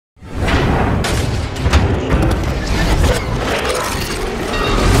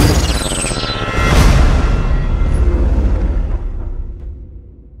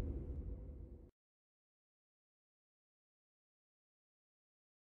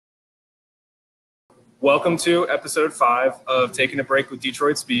Welcome to episode 5 of Taking a Break with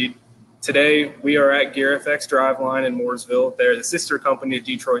Detroit Speed. Today we are at GearFX Driveline in Mooresville. They're the sister company of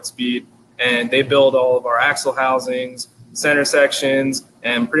Detroit Speed, and they build all of our axle housings, center sections,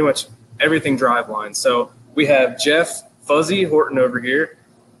 and pretty much everything driveline. So we have Jeff Fuzzy Horton over here.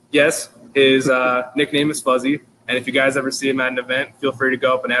 Yes, his nickname is Fuzzy, and if you guys ever see him at an event, feel free to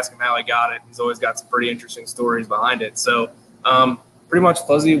go up and ask him how he got it. He's always got some pretty interesting stories behind it. So pretty much,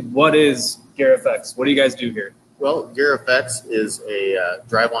 Fuzzy, what is GearFX? What do you guys do here? Well, GearFX is a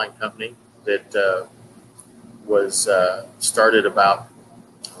driveline company that was started about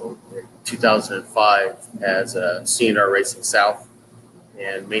 2005 as CNR Racing South,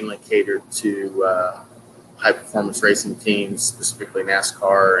 and mainly catered to high-performance racing teams, specifically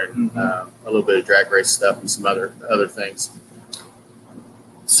NASCAR and a little bit of drag race stuff and some other things.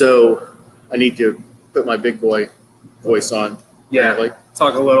 So I need to put my big boy voice on. Yeah, apparently.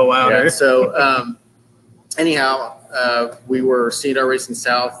 Talk a little louder. Yeah, so anyhow, we were CNR Racing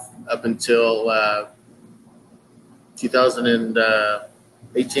South up until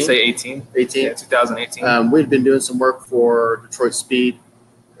 2018. Say 18. 18. Yeah, 2018. We'd been doing some work for Detroit Speed,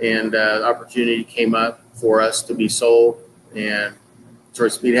 and the opportunity came up for us to be sold, and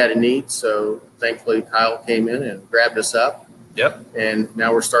Detroit Speed had a need, so thankfully Kyle came in and grabbed us up. Yep. And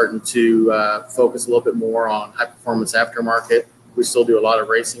now we're starting to focus a little bit more on high-performance aftermarket. We still do a lot of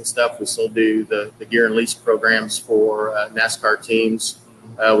racing stuff. We still do the gear and lease programs for NASCAR teams.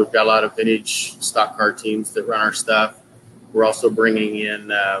 We've got a lot of vintage stock car teams that run our stuff. We're also bringing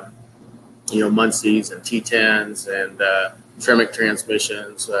in, Muncies and T10s and Tremec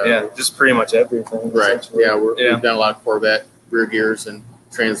transmissions. Yeah, just pretty much everything. Right. Yeah, we've done a lot of Corvette rear gears and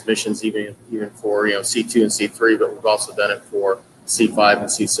transmissions, even for C2 and C3, but we've also done it for C5 and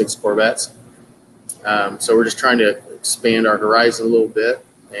C6 Corvettes. So we're just trying to expand our horizon a little bit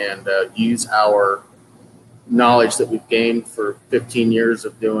and use our knowledge that we've gained for 15 years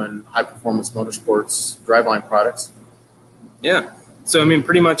of doing high performance motorsports driveline products. Yeah. So I mean,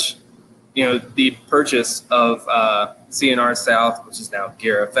 pretty much, the purchase of CNR South, which is now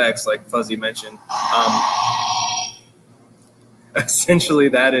GearFX, like Fuzzy mentioned, essentially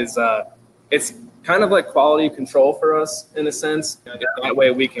that is it's kind of like quality control for us in a sense. That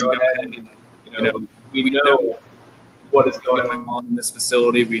way we can go ahead and we know what is going on in this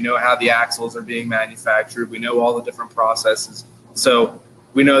facility. We know how the axles are being manufactured. We know all the different processes. So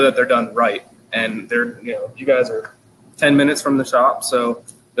we know that they're done right. And they're, you guys are 10 minutes from the shop, so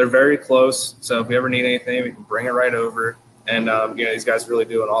they're very close. So if we ever need anything, we can bring it right over. And these guys really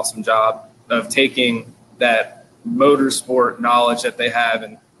do an awesome job of taking that motorsport knowledge that they have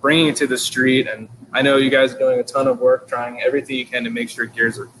and bringing it to the street. And I know you guys are doing a ton of work, trying everything you can to make sure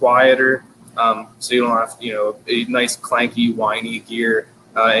gears are quieter. So you don't have, a nice clanky, whiny gear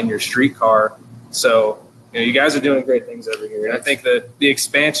in your street car. So, you guys are doing great things over here. And I think that the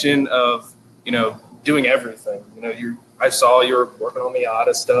expansion of, doing everything, I saw you were working on the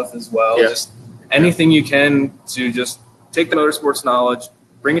Miata stuff as well. Yeah. Just anything you can to just take the motorsports knowledge,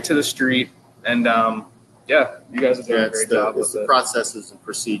 bring it to the street. And, you guys are doing a great job with the processes and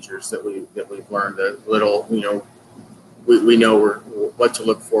procedures that we've learned. A little, we know what to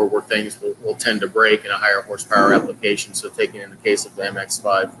look for where things will tend to break in a higher horsepower application. So taking in the case of the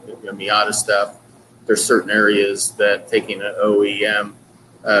MX-5, Miata stuff, there's certain areas that taking an OEM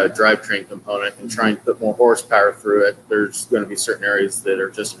drivetrain component and trying to put more horsepower through it, there's going to be certain areas that are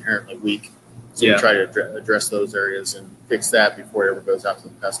just inherently weak. So we try to address those areas and fix that before it ever goes out to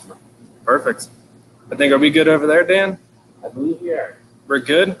the customer. Perfect. I think, are we good over there, Dan? I believe we are. We're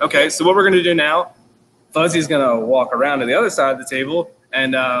good? Okay, so what we're going to do now, Fuzzy's going to walk around to the other side of the table,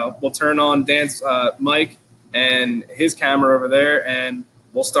 and we'll turn on Dan's mic and his camera over there, and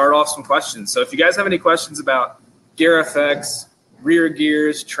we'll start off some questions. So if you guys have any questions about GearFX, rear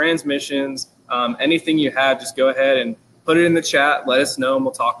gears, transmissions, anything you have, just go ahead and put it in the chat. Let us know, and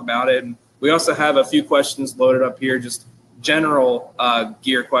we'll talk about it. And we also have a few questions loaded up here, just general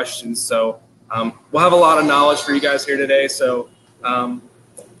gear questions. So we'll have a lot of knowledge for you guys here today. So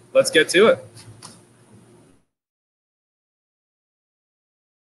let's get to it.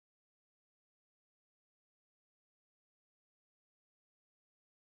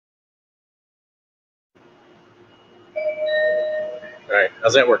 All right,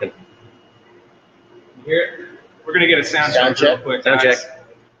 how's that working? Here, we're going to get a sound check real quick. Sound check.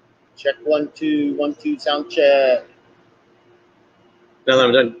 Check 1 2 1 2 sound check. Now that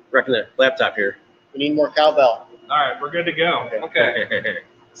I'm done wrecking the laptop here. We need more cowbell. All right, we're good to go. Okay.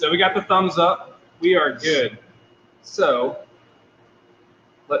 So we got the thumbs up. We are good. So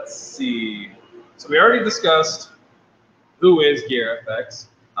let's see. So we already discussed who is GearFX.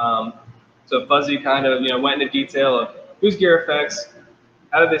 So So Fuzzy kind of, went into detail of who's GearFX,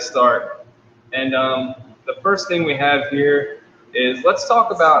 how did they start, and the first thing we have here is let's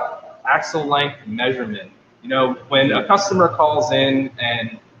talk about axle length measurement. When a customer calls in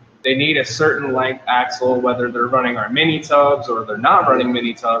and they need a certain length axle, whether they're running our mini tubs or they're not running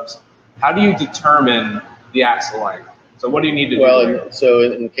mini tubs, how do you determine the axle length? So what do you need to do? Well, so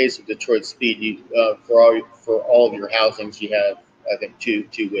in the case of Detroit Speed, for all of your housings, you have, I think, two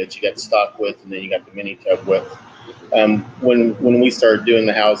widths. You got the stock width, and then you got the mini tub width. When we started doing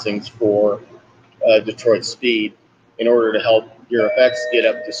the housings for Detroit Speed, in order to help GearFX get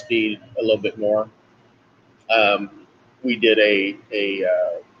up to speed a little bit more, we did a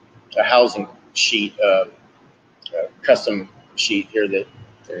housing sheet, custom sheet here that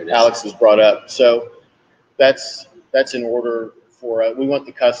Alex has brought up. So that's in order for we want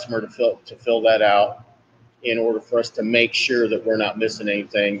the customer to fill that out in order for us to make sure that we're not missing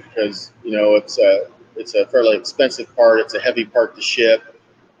anything, because it's a fairly expensive part. It's a heavy part to ship.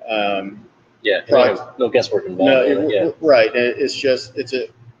 No guesswork involved. No, right. It's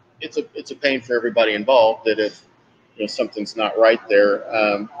a pain for everybody involved that if something's not right there.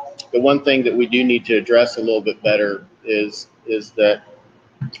 The one thing that we do need to address a little bit better is that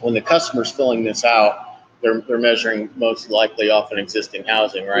when the customer's filling this out, they're measuring most likely off an existing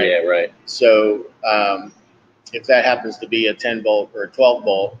housing, right? Yeah, right. So if that happens to be a 10 bolt or a 12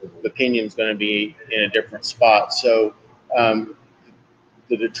 bolt, the pinion's going to be in a different spot. So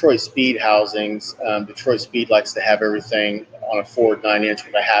the Detroit Speed housings, Detroit Speed likes to have everything on a forward 9-inch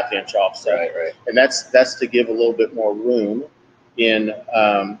with a 1/2 inch offset. Right. And that's to give a little bit more room in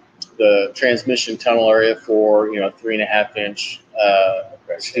the transmission tunnel area for 3.5 inch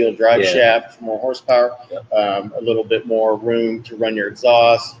steel drive shaft for more horsepower, a little bit more room to run your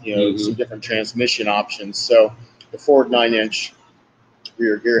exhaust, some different transmission options. So the forward 9-inch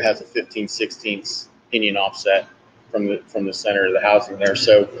rear gear has a 15/16 pinion offset from the center of the housing there.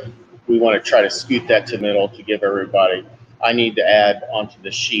 So we want to try to scoot that to the middle to give everybody. I need to add onto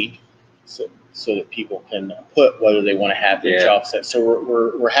the sheet so that people can put whether they want a 1/2 inch offset. So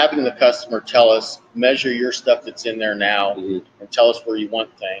we're having the customer tell us, measure your stuff that's in there now, and tell us where you want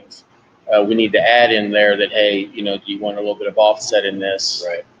things. We need to add in there that, hey, do you want a little bit of offset in this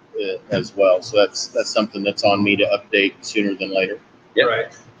as well? So that's something that's on me to update sooner than later. Yep. Right.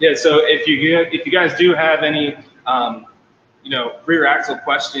 Yeah. So if you guys do have any rear axle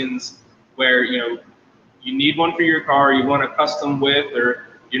questions where you need one for your car, you want a custom width, or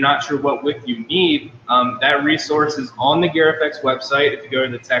you're not sure what width you need, that resource is on the GearFX website if you go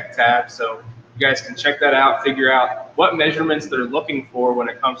to the tech tab. So you guys can check that out, figure out what measurements they're looking for when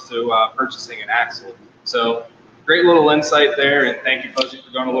it comes to purchasing an axle. So great little insight there, and thank you, Fuzzy,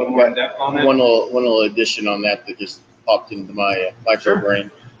 for going a little more in depth on it. One little addition on that just popped into my micro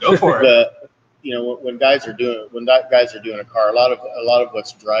brain. Go for it. When guys are doing a car, a lot of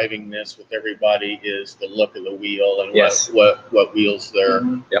what's driving this with everybody is the look of the wheel and what wheels they're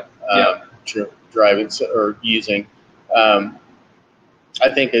driving or using. I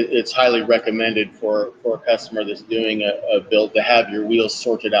think it's highly recommended for a customer that's doing a build to have your wheels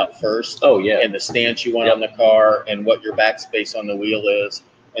sorted out first. Oh yeah. And the stance you want on the car and what your backspace on the wheel is,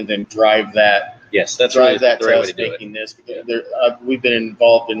 and then drive that. Yes, that's drive that the right way test to do making this. We've been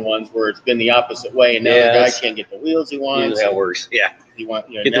involved in ones where it's been the opposite way, and now the guy can't get the wheels he wants. Usually how it works. Yeah. You want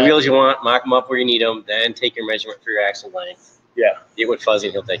get the wheels you want, mock them up where you need them, then take your measurement for your axle length. Yeah. Get with Fuzzy,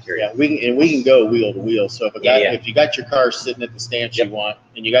 and he'll take care of you. Yeah, we can go wheel to wheel. So if you got your car sitting at the stance you want,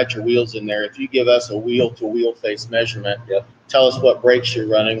 and you got your wheels in there, if you give us a wheel to wheel face measurement, tell us what brakes you're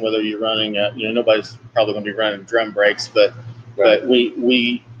running, whether you're running nobody's probably going to be running drum brakes, but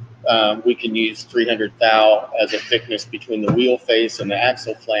we can use 300 thou as a thickness between the wheel face and the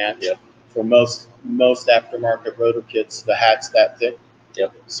axle flange. For most aftermarket rotor kits, the hat's that thick.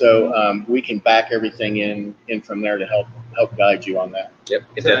 So we can back everything in from there to help guide you on that.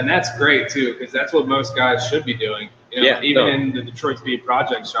 And that's great too, because that's what most guys should be doing. Even in the Detroit Speed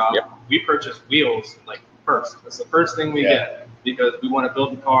project shop, we purchase wheels first. That's the first thing we get, because we want to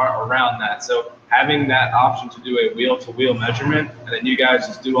build the car around that. So having that option to do a wheel-to-wheel measurement, and then you guys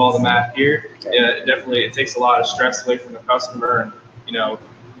just do all the math here, it takes a lot of stress away from the customer, and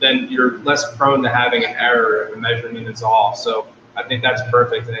then you're less prone to having an error if the measurement is off. So I think that's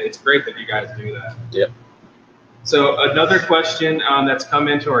perfect, and it's great that you guys do that. So another question that's come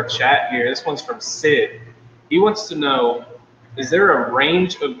into our chat here, this one's from Sid. He wants to know, is there a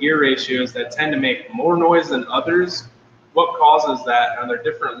range of gear ratios that tend to make more noise than others? What causes that? Are there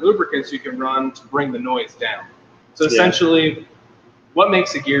different lubricants you can run to bring the noise down? So essentially, what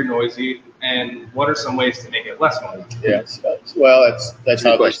makes a gear noisy, and what are some ways to make it less noisy? Yes. Well, that's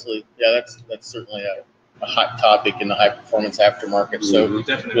obviously, yeah, that's certainly a hot topic in the high performance aftermarket. So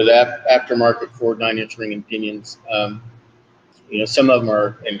Definitely. with aftermarket Ford 9-inch ring and pinions, you know, some of them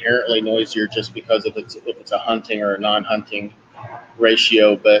are inherently noisier just because if it's a hunting or a non-hunting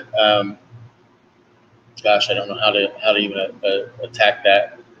ratio. But gosh, I don't know how to even attack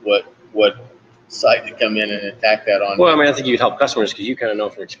that. What site to come in and attack that on? Well, I mean, I think you'd help customers because you kind of know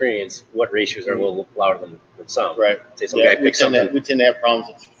from experience what ratios are a little louder than some. Right. Say some guy picks something. We tend to have problems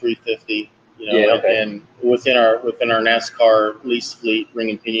with 350. You know, Yeah, okay. and within our NASCAR lease fleet ring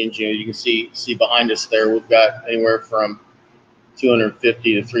and pinions, you can see behind us there, we've got anywhere from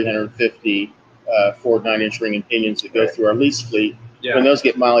 250 to 350 Ford 9-inch ring and pinions that go through our lease fleet. Yeah. When those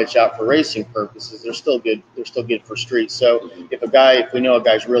get mileage out for racing purposes, they're still good. They're still good for street. So if we know a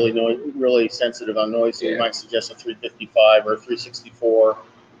guy's really sensitive on noise, we might suggest a 355 or a 364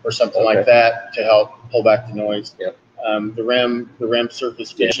 or something like that to help pull back the noise. Yep. The REM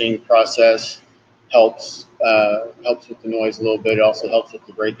surface finishing process helps with the noise a little bit. It also helps with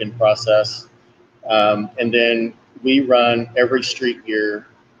the break-in process. And then we run every street gear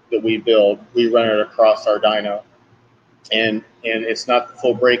that we build. We run it across our dyno, and it's not the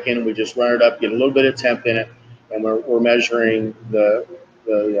full break-in. We just run it up, get a little bit of temp in it, and we're measuring the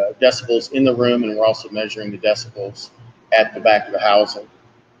decibels in the room, and we're also measuring the decibels at the back of the housing.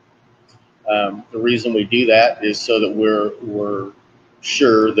 The reason we do that is so that we're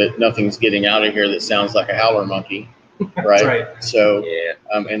sure that nothing's getting out of here that sounds like a howler monkey, right? Right. So,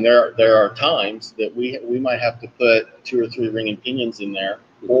 and there are times that we might have to put 2 or 3 ring and pinions in there,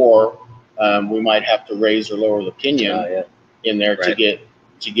 or we might have to raise or lower the pinion in there to get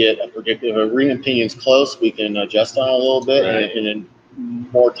a particular. If a ring and pinion's close, we can adjust on it a little bit, and then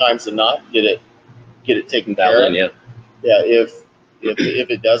more times than not, get it taken care of. If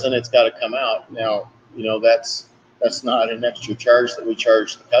it doesn't, it's got to come out. Now, you know, that's not an extra charge that we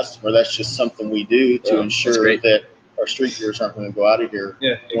charge the customer. That's just something we do to ensure that our street gears aren't going to go out of here.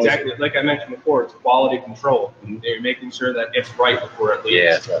 Yeah, exactly. Like I mentioned before, it's quality control. You're making sure that it's right before it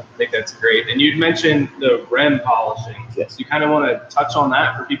leaves. Yeah. I think that's great. And you mentioned the REM polishing. Yes. So you kind of want to touch on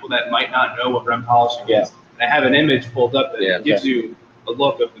that for people that might not know what REM polishing is. And I have an image pulled up that gives you a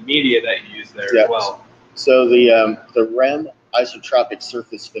look of the media that you use there as well. So the REM isotropic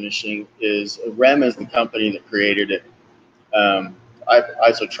surface finishing REM is the company that created it.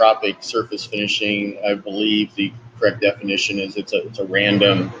 Isotropic surface finishing, I believe the correct definition is it's a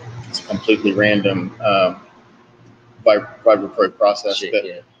completely random vibratory process.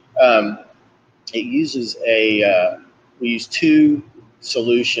 But it uses we use 2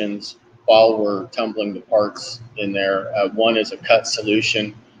 solutions while we're tumbling the parts in there. One is a cut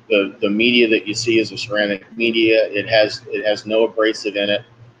solution. The media that you see is a ceramic media. It has no abrasive in it.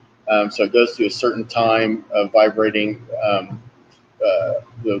 So it goes through a certain time of vibrating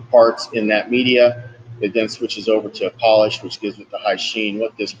the parts in that media. It then switches over to a polish, which gives it the high sheen.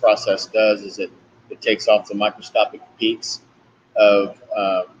 What this process does is it takes off the microscopic peaks of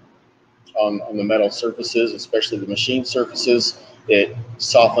on the metal surfaces, especially the machine surfaces. It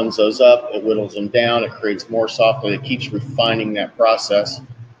softens those up, it whittles them down, it creates more softness. It keeps refining that process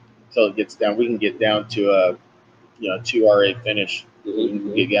until it gets down. We can get down to a 2RA finish. We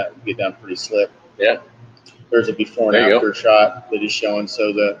can get down pretty slick. Yeah. There's a before and after shot that is showing.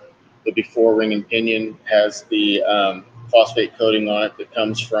 So the before ring and pinion has the phosphate coating on it that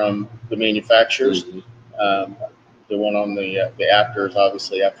comes from the manufacturers. The one on the after is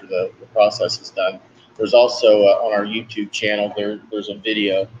obviously after the process is done. There's also on our YouTube channel there's a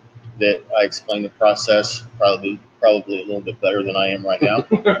video that I explain the process probably a little bit better than I am right now.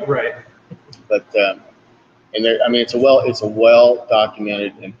 Right. But and there, I mean, it's a well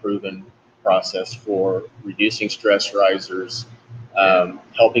documented and proven process for reducing stress risers,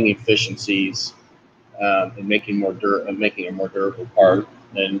 helping efficiencies, and making a more durable part.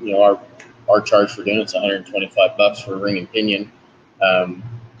 And you know, our charge for doing it's $125 for a ring and pinion.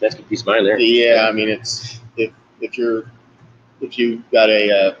 That's a piece of mind there. Yeah, I mean, it's if you've got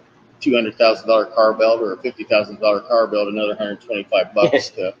a $200,000 car belt or a $50,000 car belt, another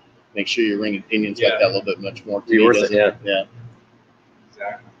 $125 to make sure your ring and pinion's got that little bit much more. Be worth it, yeah.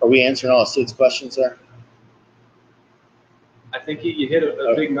 Exactly. Are we answering all of Sid's questions there? I think you hit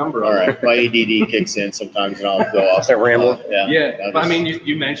a big number. All right, my ADD kicks in sometimes, and I'll go off. That ramble. But I mean,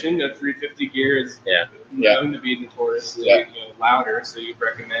 you mentioned a 350 gear is known to be notoriously louder, so you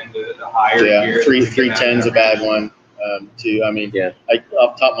recommend a higher gear. 310's a bad one. Too. I mean,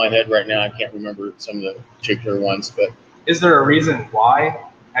 off the top of my head right now, I can't remember some of the particular ones, but is there a reason why?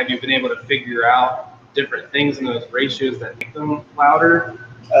 Have you been able to figure out different things in those ratios that make them louder?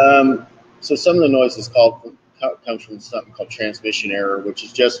 So some of the noise comes from something called transmission error, which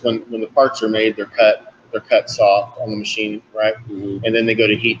is just when the parts are made, they're cut soft on the machine, right? Mm-hmm. And then they go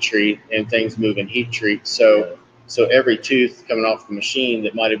to heat treat, and things move in heat treat. So every tooth coming off the machine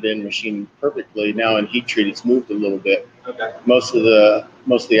that might have been machined perfectly, now in heat treat, it's moved a little bit. Okay. Most of the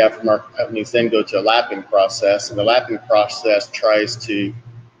aftermarket companies then go to a lapping process, and the lapping process tries to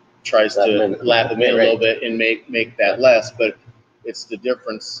lap them in a little bit and make that less, but it's the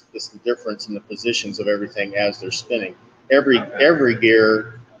difference in the positions of everything as they're spinning. Every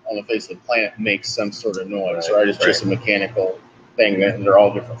gear on the face of the planet makes some sort of noise, right? It's just a mechanical thing, that they're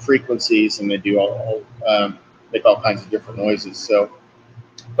all different frequencies, and they do make all kinds of different noises. So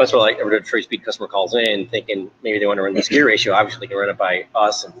that's what, like, every Detroit Speed customer calls in thinking maybe they want to run this gear ratio. Obviously, they can run it by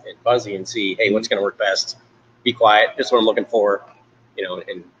us and Buzzy and see, hey, what's going to work best. Be quiet. This is what I'm looking for, and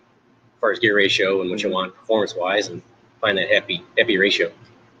as far as gear ratio and what you want performance-wise, and find that happy ratio.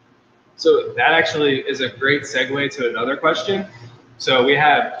 So that actually is a great segue to another question. So we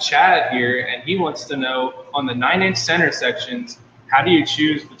have Chad here, and he wants to know, on the 9-inch center sections, how do you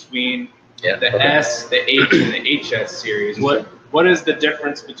choose between the S, the H, and the HS series? What is the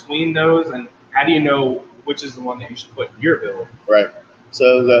difference between those, and how do you know which is the one that you should put in your build? Right.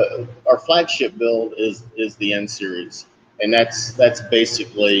 So our flagship build is the N series, and that's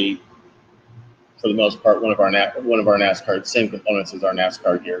basically, for the most part, one of our NASCAR, same components as our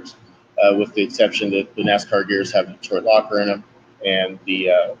NASCAR gears, with the exception that the NASCAR gears have a Detroit locker in them, and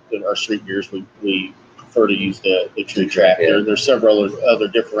our street gears we prefer to use the true track. There's several other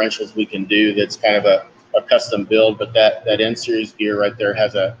differentials we can do that's kind of a custom build, but that N series gear right there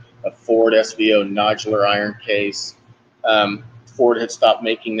has a Ford SVO nodular iron case. Ford had stopped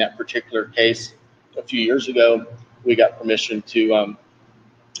making that particular case a few years ago. We got permission to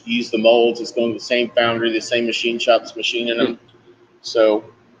use the molds. It's going to the same foundry, the same machine shops machining them. So,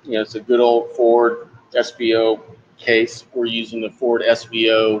 it's a good old Ford SVO case. We're using the Ford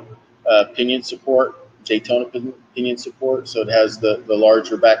SVO pinion support, Daytona pinion support. So it has the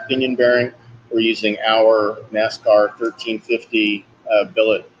larger back pinion bearing. We're using our NASCAR 1350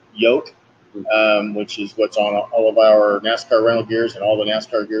 billet yoke, which is what's on all of our NASCAR rental gears and all the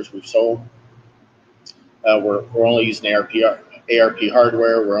NASCAR gears we've sold. We're only using ARP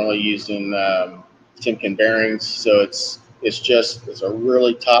hardware. We're only using Timken bearings. So it's a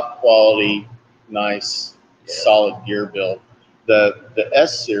really top quality, nice, solid gear build. The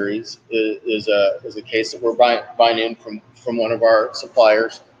S series is a case that we're buying in from one of our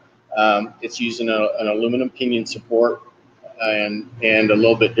suppliers. It's using an aluminum pinion support and a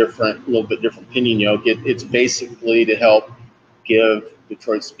little bit different pinion yoke. It's basically to help give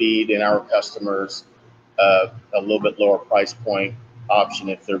Detroit Speed and our customers a little bit lower price point option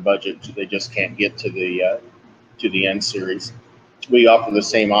if their budget, they just can't get to the N series. We offer the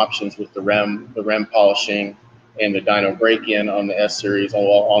same options with the rem polishing and the dyno break-in on the S series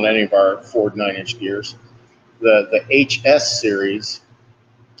on any of our Ford 9-inch gears. The HS series,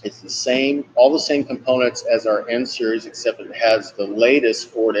 it's all the same components as our N series, except it has the latest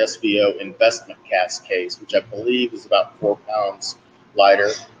Ford SVO investment cast case, which I believe is about 4 pounds lighter.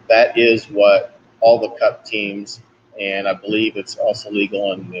 That is what all the Cup teams, and I believe it's also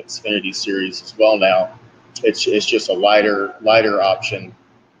legal in the Xfinity series as well now. It's just a lighter option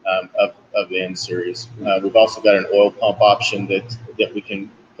of the N series. We've also got an oil pump option that we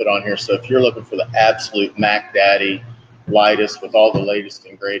can put on here. So if you're looking for the absolute Mac Daddy lightest with all the latest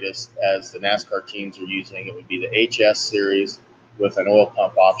and greatest as the NASCAR teams are using, it would be the HS series with an oil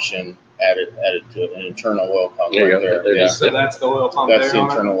pump option added to it, an internal oil pump right there. Yeah. So that's the oil pump. That's the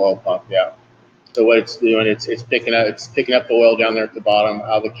internal oil pump. Yeah. So what it's doing, it's picking up the oil down there at the bottom out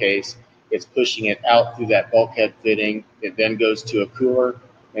of the case. It's pushing it out through that bulkhead fitting. It then goes to a cooler,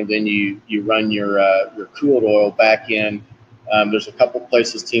 and then you run your cooled oil back in. There's a couple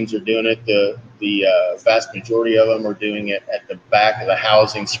places teams are doing it. The vast majority of them are doing it at the back of the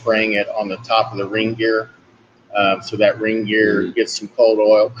housing, spraying it on the top of the ring gear. So that ring gear gets some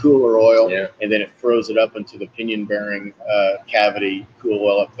cooler oil, and then it throws it up into the pinion bearing cavity, cool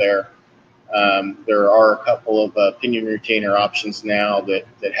oil up there. There are a couple of pinion retainer options now that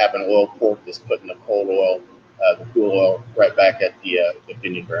have an oil port that's putting the cold oil, the cool oil right back at the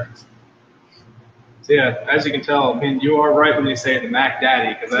pinion bearings. So yeah, as you can tell, I mean, you are right when you say the Mac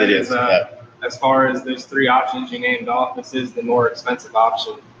Daddy, because that is as far as those 3 options you named off, this is the more expensive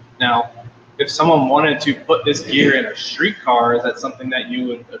option. Now, if someone wanted to put this gear in a street car, is that something that you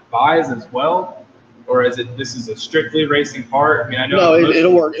would advise as well? Or is this is a strictly racing part? I mean, I know. No,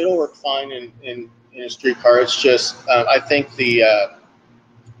 it'll work fine in a street car. It's just I think the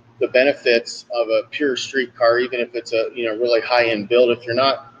the benefits of a pure street car, even if it's a really high end build. If you're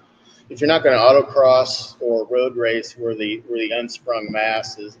not going to autocross or road race, where the unsprung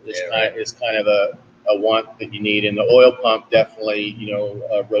mass is kind of a want that you need. And the oil pump, definitely,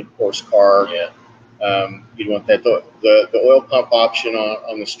 a road course car. Yeah. You'd want that. The oil pump option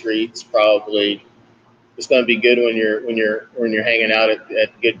on the streets probably. It's going to be good when you're hanging out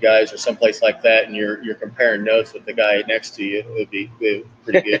at Good Guys or someplace like that, and you're comparing notes with the guy next to you. It would be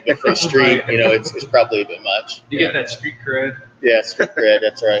pretty good. But for the street, it's probably a bit much. You get that street cred. Yeah, street cred.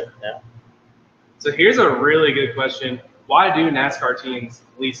 That's right. Yeah. So here's a really good question: why do NASCAR teams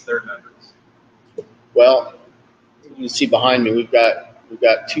lease third members? Well, you see behind me, we've got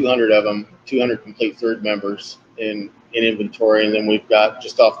 200 of them, 200 complete third members in inventory, and then we've got,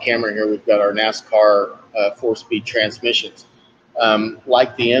 just off camera here, we've got our NASCAR 4-speed transmissions.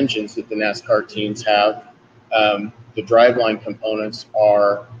 Like the engines that the NASCAR teams have, the driveline components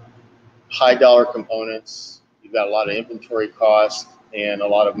are high dollar components. You've got a lot of inventory costs and a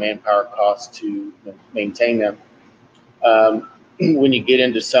lot of manpower costs to maintain them. When you get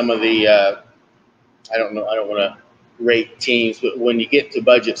into some of the, I don't want to rate teams, but when you get to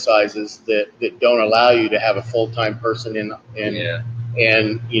budget sizes that don't allow you to have a full-time person and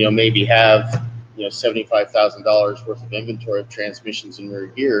maybe have $75,000 worth of inventory of transmissions and rear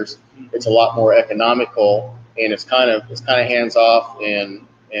gears, it's a lot more economical, and it's kind of hands off, and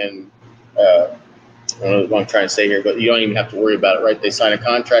I don't know what I'm trying to say here, but you don't even have to worry about it, right? They sign a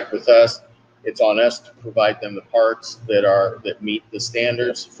contract with us. It's on us to provide them the parts that meet the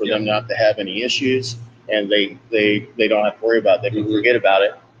standards for them not to have any issues, and they don't have to worry about it. They can forget about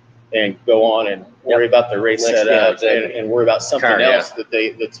it and go on and worry about the race setup and worry about something else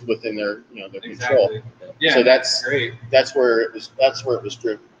that's within their control. Yeah, so that's great. That's where it was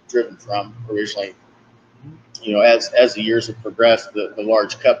driven from originally. As the years have progressed, the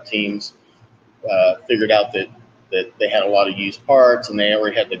large cup teams figured out that they had a lot of used parts, and they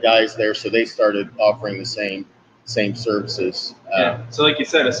already had the guys there, so they started offering the same services. So like you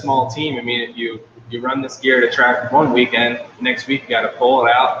said, a small team. I mean, if you run this gear to track one weekend, next week you got to pull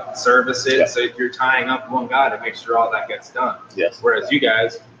it out, service it. So if you're tying up one guy to make sure all that gets done. Yes. Whereas you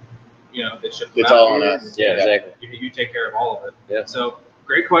guys, they ship them it's out all on here, us. Yeah, exactly. You take care of all of it. Yeah. So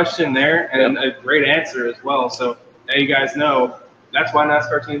great question there, and a great answer as well. So now you guys know that's why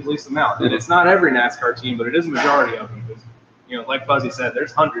NASCAR teams lease them out. And it's not every NASCAR team, but it is a majority of them. Because, like Fuzzy said,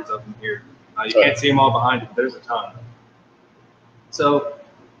 there's hundreds of them here. You can't see them all behind you, but there's a ton. So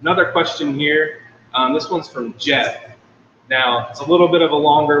another question here. This one's from Jeff. Now, it's a little bit of a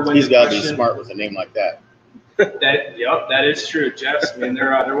longer winded He's got to question. be smart with a name like that. That is true. Jeff's,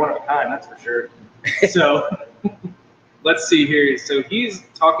 they're one of a kind, that's for sure. So let's see here. So he's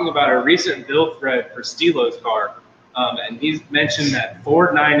talking about a recent build thread for Stilo's car. And he's mentioned that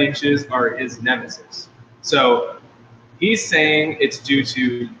Ford 9 inches are his nemesis. So he's saying it's due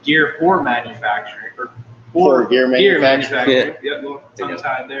to Gear 4 manufacturing, or Ford gear manufacturing. Yeah, little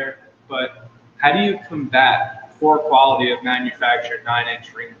tongue-tied there. But how do you combat poor quality of manufactured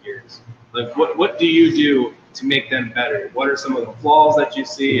 9-inch ring gears? Like, what do you do to make them better? What are some of the flaws that you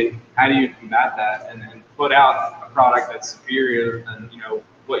see, and how do you combat that, and then put out a product that's superior than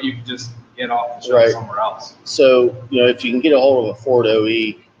what you can just get off the shelf somewhere else? So if you can get a hold of a Ford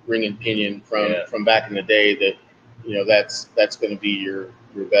OE ring and pinion from back in the day, that's going to be your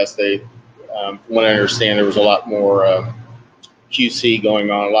best. From what I understand, there was a lot more QC going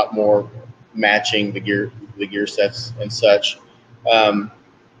on, a lot more matching the gear sets and such.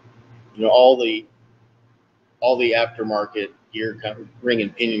 All the aftermarket gear ring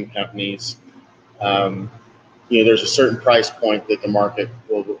and pinion companies, there's a certain price point that the market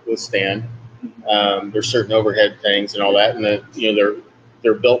will withstand. There's certain overhead things and all that, and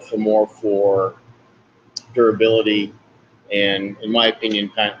they're built for durability, and in my opinion,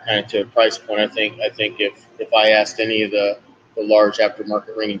 kind of to a price point. I think if I asked any of the large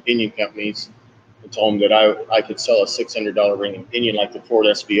aftermarket ring and pinion companies and told them that I could sell a $600 ring and pinion like the Ford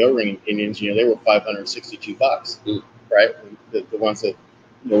SVO ring and pinions, they were $562, right? The ones that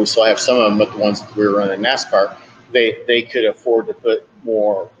we still have some of them, but the ones that we were running NASCAR, they could afford to put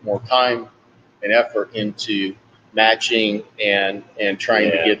more time and effort into matching and trying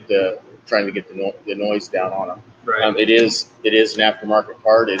to get the noise down on them. Right. It is an aftermarket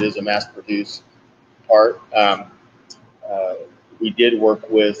part. It is a mass-produced part. We did work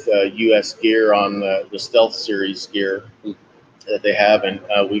with U.S. Gear on the Stealth Series gear that they have, and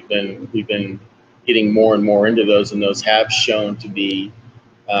we've been getting more and more into those, and those have shown to be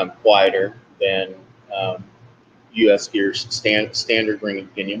quieter than U.S. Gear's standard ring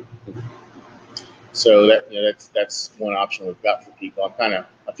and pinion. So that's one option we've got for people.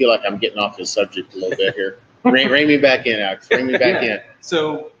 I feel like I'm getting off the subject a little bit here. Rein me back in, Alex. Rein me back in.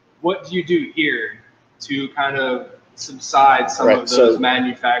 So what do you do here to kind of subside some of those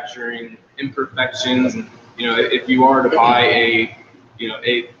manufacturing imperfections? And, if you are to buy a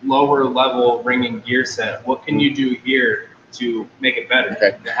lower level ring and gear set, what can you do here to make it better?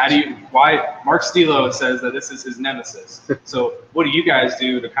 Okay. Why Mark Stilo says that this is his nemesis. So what do you guys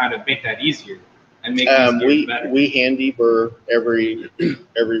do to kind of make that easier and make these gears better? We hand deburr every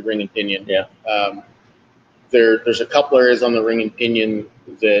ring and pinion. Yeah. There's a couple areas on the ring and pinion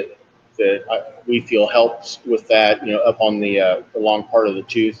that we feel helps with that. Up on the long part of the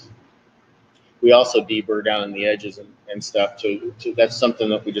tooth. We also deburr down in the edges and stuff too. That's something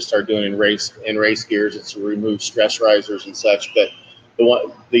that we just started doing in race gears. It's to remove stress risers and such. But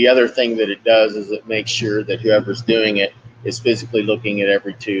the other thing that it does is it makes sure that whoever's doing it is physically looking at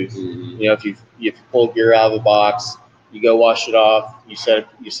every tooth. If you pull gear out of the box, you go wash it off. You set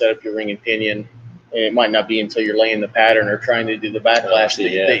up your ring and pinion, and it might not be until you're laying the pattern or trying to do the backlash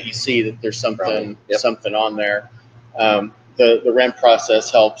that you see that there's something on there. The rent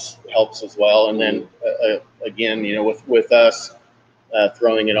process helps as well, and then again, with us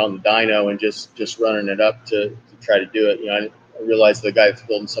throwing it on the dyno and just running it up to try to do it. I realize the guy that's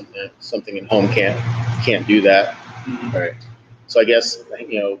building something at home can't do that. Right. So I guess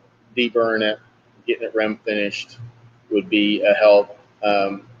deburring it, getting it rem finished would be a help.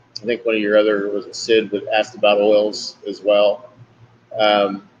 I think one of your other Sid asked about oils as well.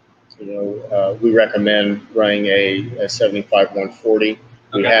 We recommend running a 75-140.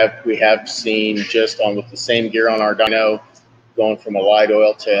 Okay. We have seen just with the same gear on our dyno, going from a light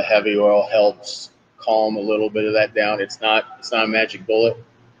oil to a heavy oil helps calm a little bit of that down. It's not a magic bullet,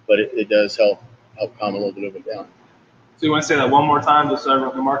 but it does help calm a little bit of it down. So you want to say that one more time just so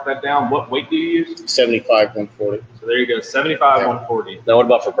everyone can mark that down? What weight do you use? 75-140. So there you go, 75-140. Now what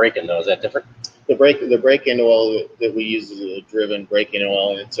about for braking though? Is that different? The break-in oil that we use is a driven break-in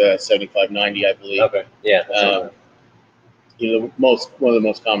oil, and it's 75-90, I believe. Okay. Yeah. One of the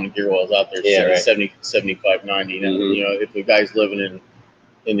most common gear oils out there is 75-90. If the guy's living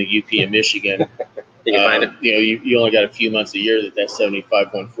in the UP in Michigan, you can find it. You only got a few months a year that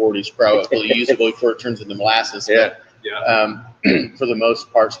 75-140 is probably usable before it turns into molasses. Yeah. But, for the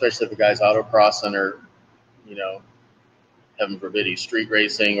most part, especially if the guy's autocrossing or, heaven forbid, he's street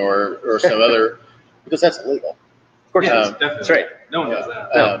racing or some other, because that's illegal. Of course, definitely. That's right. No one does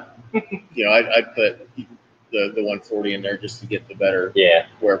that. I'd put the 140 in there just to get the better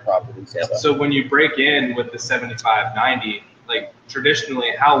wear properties. Yeah. So when you break in with the 75-90, like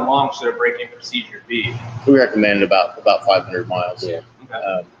traditionally, how long should a break-in procedure be? We recommend about 500 miles. Yeah.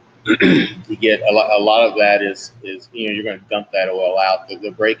 Okay. You get a lot of that is you're going to dump that oil out. The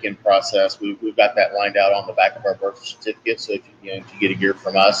break-in process, we've got that lined out on the back of our birth certificate. So if you get a gear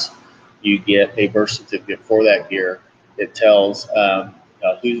from us, you get a birth certificate for that gear. It tells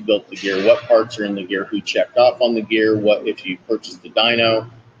who's built the gear, what parts are in the gear, who checked off on the gear, what if you purchased the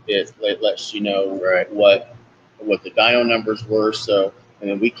dyno. It lets you know what the dyno numbers were. So and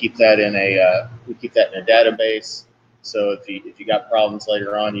then we keep that in a database. So if you got problems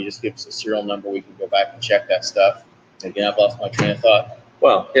later on, you just give us a serial number. We can go back and check that stuff. Again, I've lost my train of thought.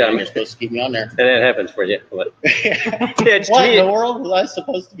 Well, yeah, you're supposed to keep me on there. And that happens for you. But What in the world was I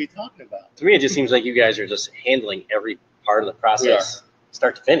supposed to be talking about? To me, it just seems like you guys are just handling every part of the process,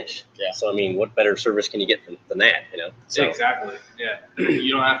 start to finish. Yeah. So I mean, what better service can you get than that? So, Exactly. Yeah.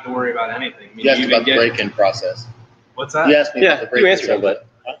 You don't have to worry about anything. You asked about the break-in process. What's that? You asked me about the break-in you answered it, but.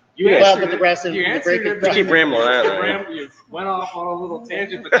 You answered You keep rambling on. You went off on a little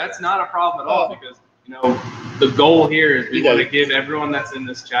tangent, but that's not a problem at all because the goal here is we want to give everyone that's in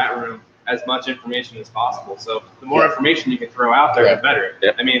this chat room as much information as possible. So the more information you can throw out there, the better.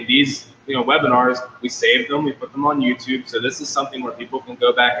 Yeah. I mean, these webinars, we saved them, we put them on YouTube, so this is something where people can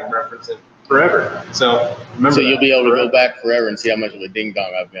go back and reference it forever. So remember, so you'll be able to go back forever and see how much of a ding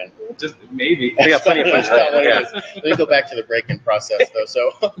dong I've been. Just maybe. We got plenty of fun. Let me go back to the break-in process though.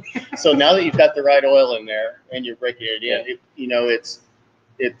 So now that you've got the right oil in there and you're breaking it in,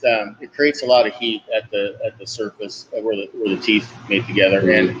 it creates a lot of heat at the surface where the teeth meet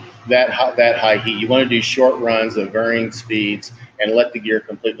together, and that high heat. You want to do short runs of varying speeds and let the gear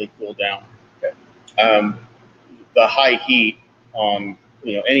completely cool down. Okay. The high heat on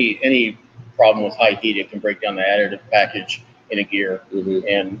any problem with high heat, it can break down the additive package in a gear,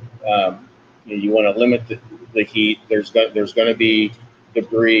 and you want to limit the heat. There's going to be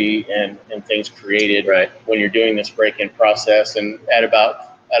debris and things created when you're doing this break-in process, and at about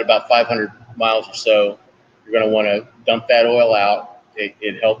 500 miles or so, you're going to want to dump that oil out.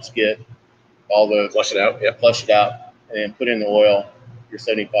 It helps get all the Flush it out. Yep. flush it out, and then put in the oil, your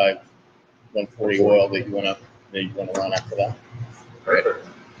 75, 140 oil that you want to run after that. Right.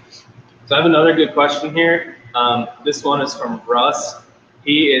 So I have another good question here. This one is from Russ.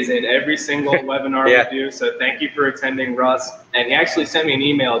 He is in every single webinar we do, so thank you for attending, Russ. And he actually sent me an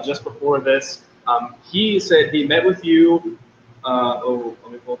email just before this. He said he met with you. Let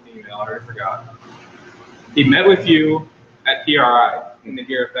me pull up the email. I already forgot. He met with you at PRI in the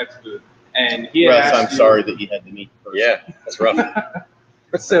GearFX booth, and he Russ, asked I'm sorry that you had to meet first. Yeah, that's rough.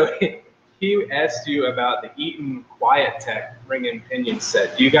 So he asked you about the Eaton Quiet Tech ring and pinion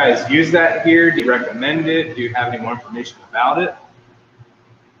set. Do you guys use that here? Do you recommend it? Do you have any more information about it?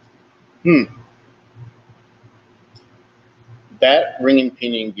 That ring and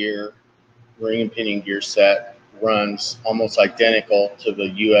pinion gear set runs almost identical to the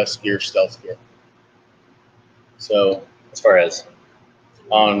US Gear Stealth gear. So As far as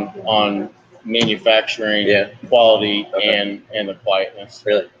on manufacturing, quality, and the quietness.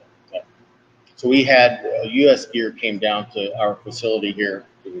 really, So we had US Gear came down to our facility here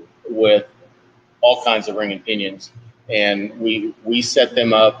with all kinds of ring and pinions, and we set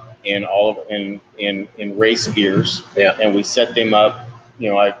them up in in race gears. Yeah. And we set them up.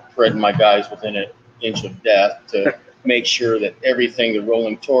 I threaded my guys within an inch of death to make sure that everything, the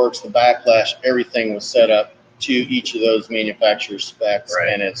rolling torques, the backlash, everything was set up to each of those manufacturer's specs,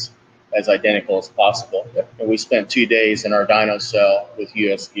 and it's as identical as possible. And we spent 2 days in our dyno cell with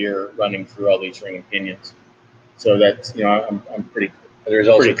US Gear running through all these ring and pinions. So that's, I'm pretty. the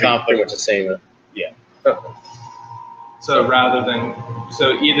results Pretty are confident. pretty much the same. Yeah. So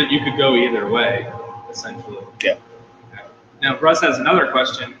either you could go either way, essentially. Yeah. Now, Russ has another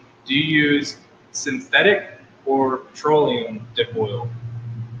question. Do you use synthetic or petroleum dip oil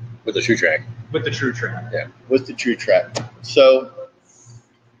With the True Track. with the True Track? Yeah. With the True Track. So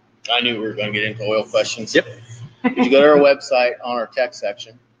I knew we were going to get into oil questions. Yep. If you go to our website on our tech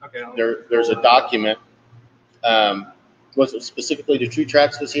section, Okay. there's a document. Was it specifically to True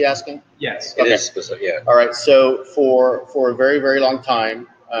Tracks, was he asking? Yes. It Okay. is specific, yeah. All right. So for a very, very long time,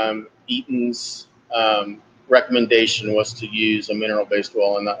 Eaton's recommendation was to use a mineral-based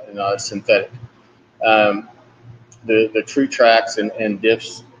oil and not a synthetic. The True Tracks and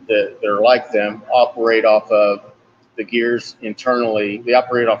diffs that are like them operate off of the gears internally. They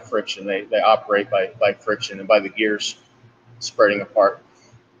operate off friction. They operate by friction and by the gears spreading apart.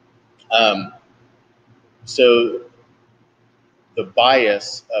 So the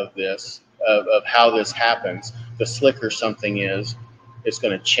bias of this, of how this happens, the slicker something is, it's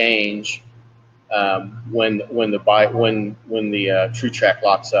going to change when the True Track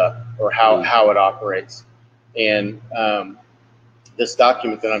locks up, or how it operates. And this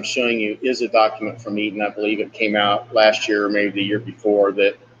document that I'm showing you is a document from Eaton. I believe it came out last year or maybe the year before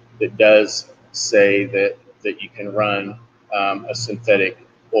that does say that you can run a synthetic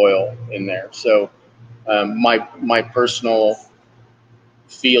oil in there. So my personal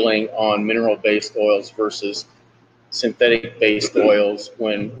feeling on mineral-based oils versus synthetic-based oils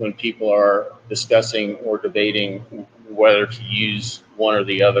when people are discussing or debating whether to use one or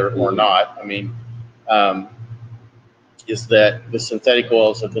the other or not, is that the synthetic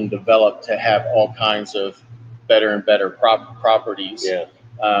oils have been developed to have all kinds of better and better properties. Yeah.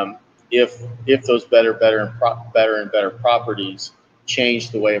 If those better and better properties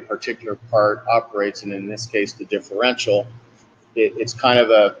change the way a particular part operates, and in this case the differential, it's kind of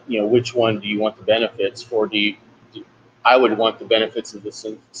a, which one do you want the benefits for? I would want the benefits of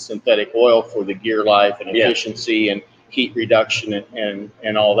the synthetic oil for the gear life and efficiency and heat reduction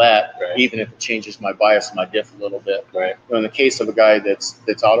and all that, even if it changes my bias and my diff a little bit. Right. But in the case of a guy that's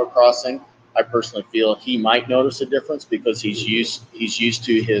autocrossing, I personally feel he might notice a difference because he's used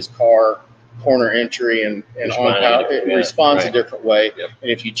to his car corner entry and on power. It responds a different way. Yep. And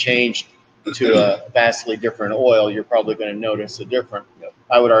if you change to a vastly different oil, you're probably going to notice a difference. Yep.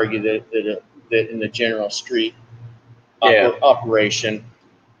 I would argue that in the general street operation,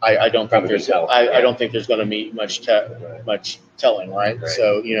 I don't think there's I don't think there's going to be much telling, right?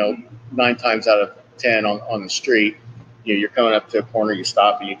 So 9 times out of 10 on the street, you're coming up to a corner, you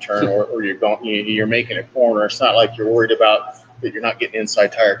stop and you turn, or you're making a corner. It's not like you're worried about that you're not getting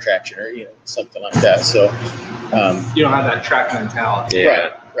inside tire traction or something like that. So you don't have that track mentality.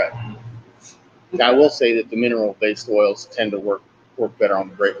 Yeah. Right. Now I will say that the mineral-based oils tend to work better on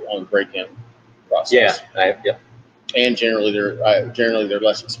the break-in process. Yeah. And generally they're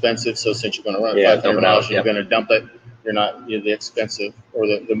less expensive. So since you're going to run 500 miles, you're going to dump it. You're not the expensive or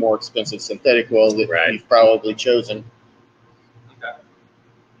the more expensive synthetic oil that you've probably chosen. Okay.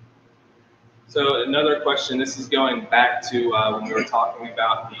 So another question. This is going back to when we were talking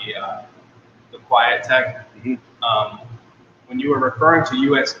about the quiet tech. When you were referring to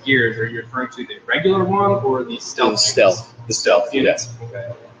US gears, are you referring to the regular one or the stealth? The stealth units.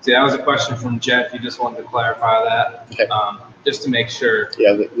 Okay. See, that was a question from Jeff. He just wanted to clarify that, Okay. just to make sure.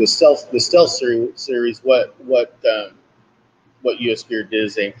 Yeah, the stealth series. What US Gear did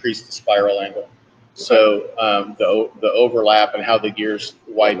is they increased the spiral angle. So the overlap and how the gears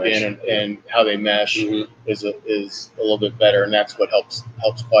wipe in and how they mesh is a little bit better, and that's what helps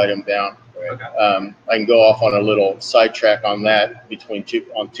quiet them down. Okay. I can go off on a little sidetrack on that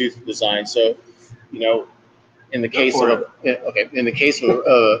on tooth design. So, in the case of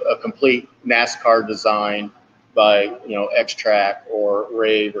a complete NASCAR design by X-Track or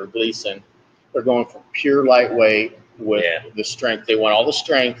Rave or Gleason, they're going for pure lightweight with the strength. They want all the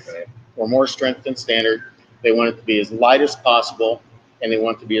strength or more strength than standard. They want it to be as light as possible, and they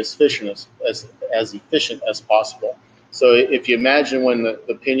want it to be as efficient as possible. So if you imagine when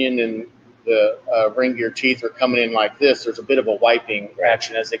the pinion and the ring gear teeth are coming in like this, there's a bit of a wiping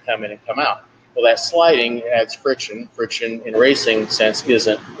action as they come in and come out. Well, that sliding adds friction. Friction in racing sense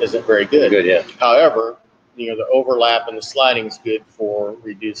isn't very good. However, the overlap and the sliding is good for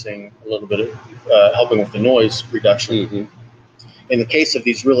reducing a little bit of helping with the noise reduction. In the case of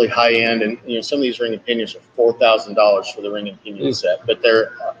these really high end, and some of these ring and pinions are $4,000 for the ring and pinion set, but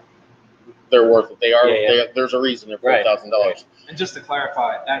they're worth it. There's a reason they're $4,000. And just to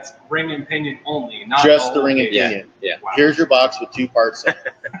clarify, that's ring and pinion only, not just the ring and pinion. Wow. Here's your box with 2 parts in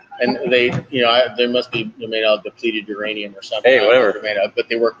it. And they, they must be made out of depleted uranium or something. Hey, whatever. They're made out, but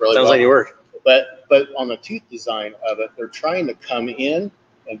they work really well. Sounds like they work. But on the tooth design of it, they're trying to come in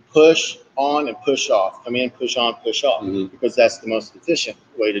and push on and push off. Come in, push on, push off, because that's the most efficient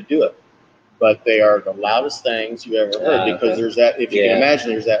way to do it. But they are the loudest things you ever heard, because there's that. If you can imagine,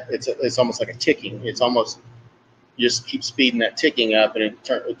 there's that. It's almost like a ticking. It's almost, you just keep speeding that ticking up, and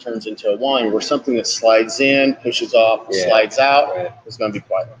it turns into a whine. Where something that slides in, pushes off, slides out, is going to be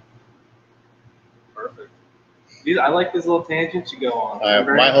quiet. Perfect. I like these little tangents you go on.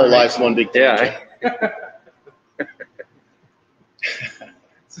 My whole life's one big tangent.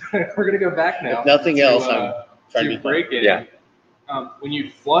 So we're gonna go back now. If nothing else, I'm trying to break it. When you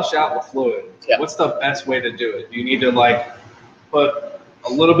flush out the fluid, what's the best way to do it? Do you need to put a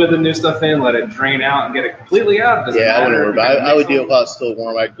little bit of new stuff in, let it drain out, and get it completely out? I would do it while it's still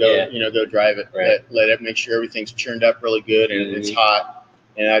warm. I'd go, go drive it, let it, make sure everything's churned up really good and it's hot,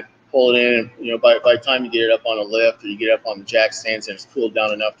 and I pull it in. And by the time you get it up on a lift or you get up on the jack stands and it's cooled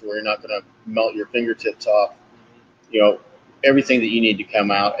down enough to where you're not going to melt your fingertips off, everything that you need to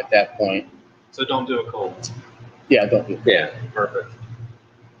come out at that point. So don't do it cold. Yeah, don't do it. Yeah, perfect.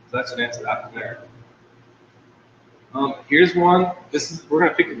 So that should answer that from there. Here's one. We're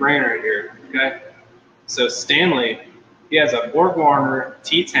gonna pick your brain right here. Okay. So Stanley, he has a BorgWarner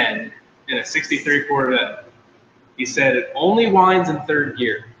T10 and a '63 Corvette. He said it only whines in 3rd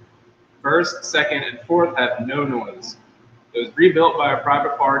gear. 1st, 2nd, and 4th have no noise. It was rebuilt by a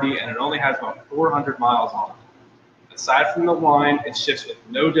private party, and it only has about 400 miles on it. Aside from the whine, it shifts with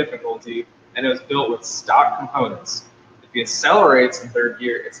no difficulty, and it was built with stock components. If it accelerates in 3rd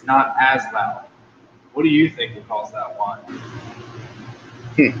gear, it's not as loud. What do you think would cause that whine?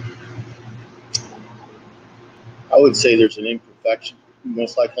 I would say there's an imperfection.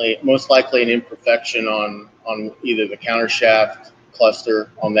 Most likely an imperfection on either the countershaft cluster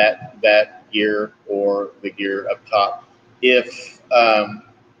on that gear or the gear up top. If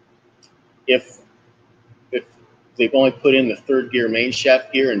they've only put in the 3rd gear main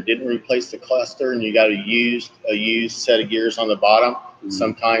shaft gear and didn't replace the cluster, and you got a used set of gears on the bottom,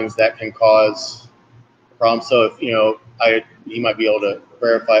 sometimes that can cause a problem. So if he might be able to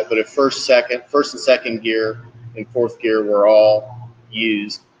verify it, but if first and 2nd gear and 4th gear were all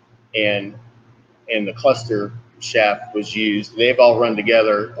used, and the cluster shaft was used, they've all run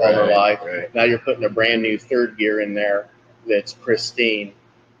together all their life. Now you're putting a brand new 3rd gear in there that's pristine.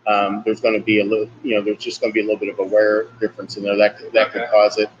 There's going to be there's just going to be a little bit of a wear difference in there that could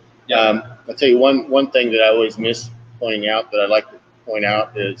cause it. I'll tell you one thing that I always miss pointing out that I'd like to point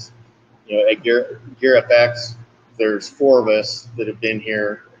out is, at GearFX, there's 4 of us that have been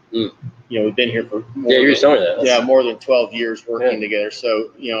here. We've been here for more than 12 years working together.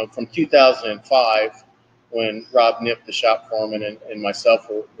 So, from 2005, when Rob Nipp, the shop foreman, and myself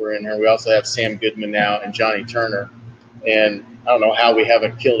were in here, we also have Sam Goodman now and Johnny Turner. And I don't know how we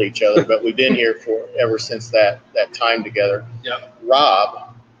haven't killed each other, but we've been here ever since that time together.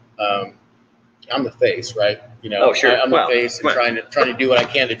 Rob, I'm the face, right? I'm the face and trying to do what I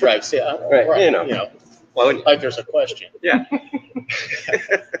can to drive. Like there's a question. Yeah.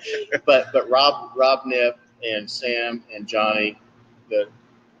 but Rob Nipp and Sam and Johnny,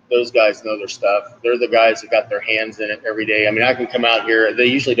 those guys know their stuff. They're the guys that got their hands in it every day. I mean, I can come out here. They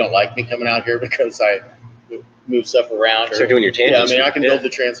usually don't like me coming out here because I move stuff around. Start doing your tangents. Yeah, I mean, I can build the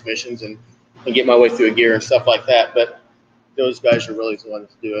transmissions and get my way through a gear and stuff like that. But those guys are really the ones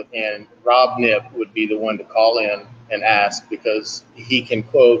to do it. And Rob Nip would be the one to call in and ask, because he can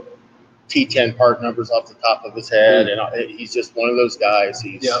quote T10 part numbers off the top of his head, and he's just one of those guys.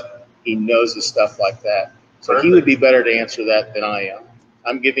 He knows his stuff like that. So he would be better to answer that than I am.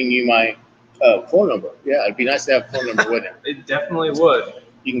 I'm giving you my phone number. Yeah, it'd be nice to have a phone number, wouldn't it? It definitely would.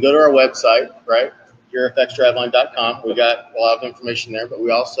 You can go to our website, right? GearFXDriveline.com. We got a lot of information there, but we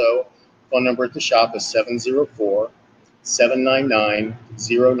also, phone number at the shop is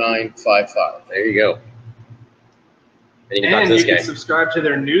 704-799-0955. There you go. And you can subscribe to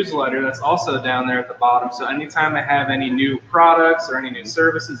their newsletter that's also down there at the bottom. So anytime they have any new products or any new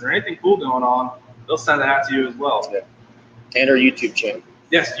services or anything cool going on, they'll send that out to you as well. Yeah. And our YouTube channel.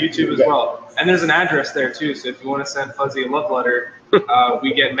 Yes, YouTube as well. And there's an address there too. So if you want to send Fuzzy a love letter,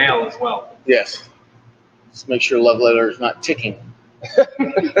 we get mail as well. Yes. Just make sure love letter is not ticking.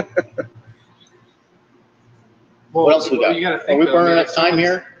 What else we got? You gotta Are think, we burning enough time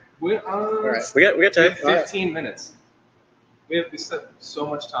here? We got time. 15 minutes. We have so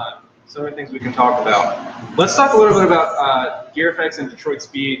much time. So many things we can talk about. Let's talk a little bit about GearFX and Detroit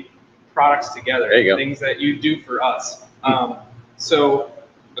Speed products together. There you go. Things that you do for us. So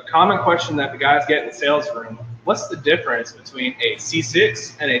a common question that the guys get in the sales room: what's the difference between a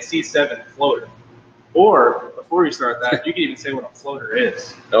C6 and a C7 floater? Or before you start that, you can even say what a floater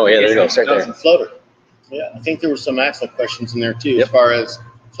is. Oh yeah, there you go. Start there. Floater. Yeah, I think there were some axle questions in there too, as far as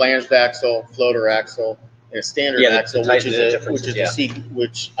flanged axle, floater axle, and a standard axle,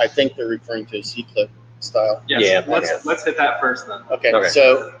 which I think they're referring to as C-clip style. Yes. Yeah. Let's hit that first then. Okay.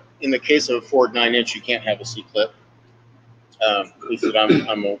 So in the case of a Ford 9-inch, you can't have a C-clip. At least that I'm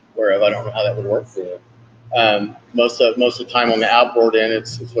aware of. I don't know how that would work. Most of the time on the outboard end,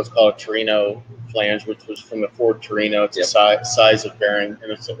 it's what's called a Torino flange, which was from the Ford Torino. It's a size of bearing,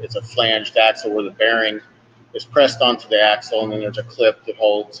 and it's a flanged axle where the bearing is pressed onto the axle, and then there's a clip that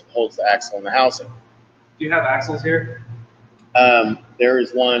holds the axle in the housing. Do you have axles here? There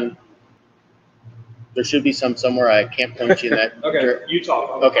is one. There should be some somewhere. I can't point you in that. Okay, you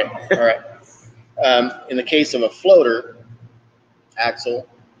talk. Okay, all right. In the case of a floater axle,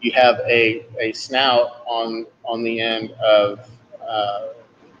 you have a snout on the end of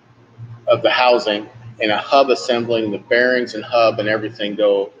the housing, and a hub assembling. The bearings and hub and everything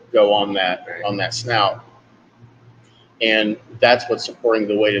go on that snout, and that's what's supporting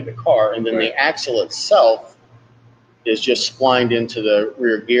the weight of the car. And then the axle itself is just splined into the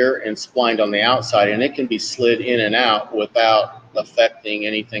rear gear and splined on the outside, and it can be slid in and out without affecting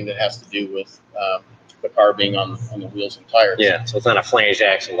anything that has to do with the car being on the wheels and tires. Yeah, so it's not a flanged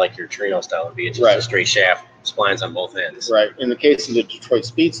axle like your Torino style would be. It's just a straight shaft, splines on both ends. Right. In the case of the Detroit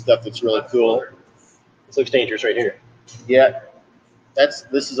Speed stuff, it's really cool. This looks dangerous right here. Yeah, this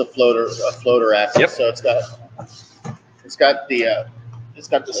is a floater axle. So it's got the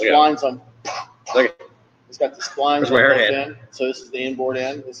splines on. It's got the splines on both ends. So this is the inboard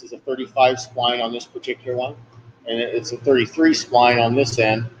end. This is a 35 spline on this particular one, and it's a 33 spline on this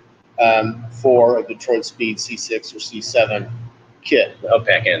end. For a Detroit Speed C6 or C7 kit. The hub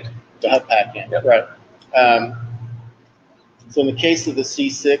pack end. The hub pack end, right. So in the case of the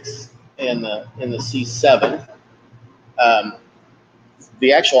C6 and the C7,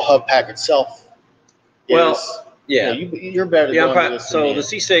 the actual hub pack itself is, you're better than this. So the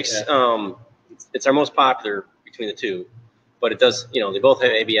C6, it's our most popular between the two, but it does, they both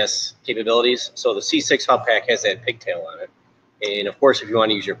have ABS capabilities. So the C6 hub pack has that pigtail on it. And of course, if you want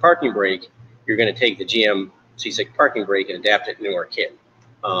to use your parking brake, you're going to take the GM C6 parking brake and adapt it into our kit.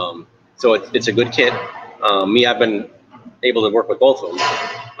 So it's a good kit. I've been able to work with both of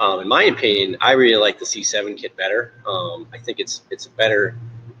them. In my opinion, I really like the C7 kit better. I think it's better.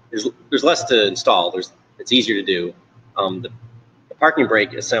 There's less to install. It's easier to do. The parking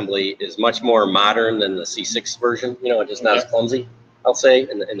brake assembly is much more modern than the C6 version. It's just not as clumsy, I'll say,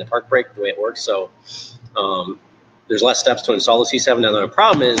 in the park brake, the way it works. So there's less steps to install the C7. Now, the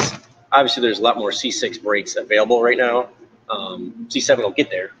problem is, obviously, there's a lot more C6 brakes available right now. C7 will get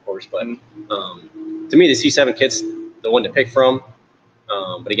there, of course, but to me, the C7 kit's the one to pick from.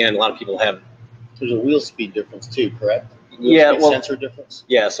 But again, a lot of people have. There's a wheel speed difference too, correct? Sensor difference.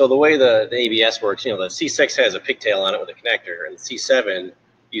 Yeah. So the way the ABS works, the C6 has a pigtail on it with a connector, and the C7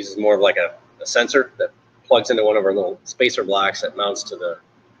 uses more of like a sensor that plugs into one of our little spacer blocks that mounts to the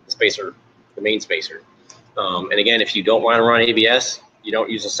spacer, the main spacer. And again, if you don't want to run ABS, you don't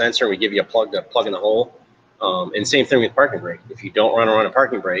use a sensor. We give you a plug to plug in the hole. And same thing with parking brake. If you don't run around a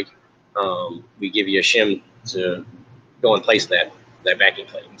parking brake, we give you a shim to go in place of that backing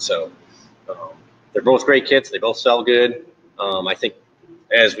plate. So they're both great kits. They both sell good. I think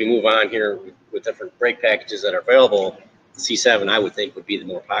as we move on here with different brake packages that are available, the C7 I would think would be the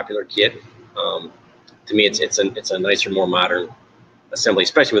more popular kit. To me, it's a nicer, more modern assembly,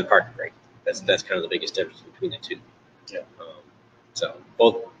 especially with parking brake. That's kind of the biggest difference between the two. Yeah. So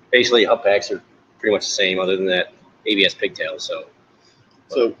both basically hub packs are pretty much the same, other than that ABS pigtail. So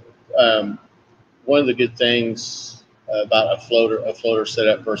one of the good things about a floater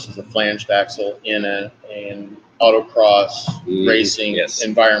setup versus a flanged axle in an autocross racing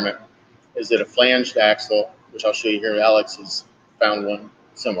environment is that a flanged axle, which I'll show you here, Alex has found one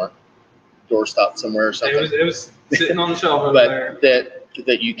somewhere, doorstop somewhere or something. It was sitting on the shelf over there.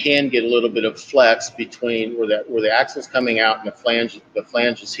 That you can get a little bit of flex between where the axle's coming out and the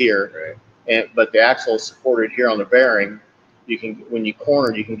flange is here, right. But the axle is supported here on the bearing. You can, when you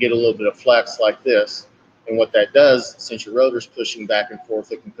corner, you can get a little bit of flex like this. And what that does, since your rotor's pushing back and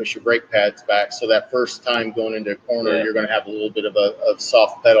forth, it can push your brake pads back. So that first time going into a corner, you're going to have a little bit of a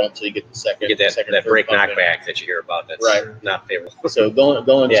soft pedal until you get the second. You get that brake knockback that you hear about. That's not favorable. So going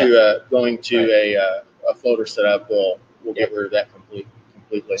to a floater setup will get rid of that completely.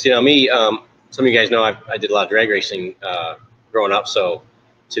 So, you know, me, some of you guys know I did a lot of drag racing growing up. So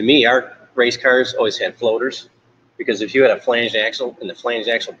to me, our race cars always had floaters, because if you had a flanged axle and the flanged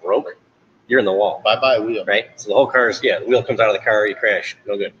axle broke, you're in the wall. Bye-bye wheel. Right? So the whole car's, the wheel comes out of the car, you crash,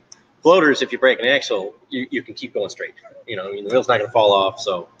 no good. Floaters, if you break an axle, you can keep going straight. You know, I mean, the wheel's not going to fall off.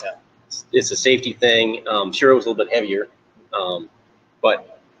 So it's a safety thing. Sure, it was a little bit heavier,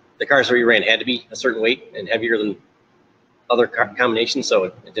 but the cars that we ran had to be a certain weight and heavier than other combinations, so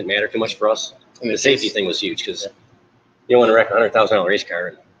it didn't matter too much for us. And the safety thing was huge, because you don't want to wreck a $100,000 race car,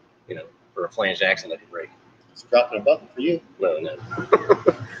 and for a flanged axle that could break. It's dropping a bucket for you. No.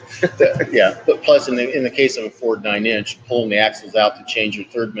 But plus in the case of a Ford 9-inch, pulling the axles out to change your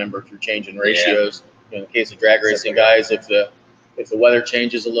third member if you're changing ratios. In the case of drag racing guys, if the weather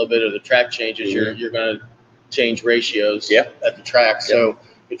changes a little bit or the track changes, you're going to change ratios at the track. So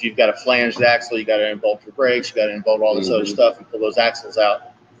if you've got a flanged axle, you got to inbolt your brakes, you got to inbolt all this other stuff and pull those axles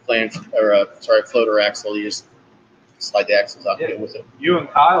out. Floater axle, you just slide the axles out and get with it. You and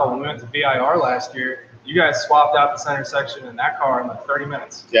Kyle, when we went to VIR last year, you guys swapped out the center section in that car in like 30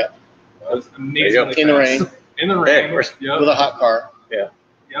 minutes. Yeah. It was amazing. In the rain. In the rain. With a hot car. Yeah.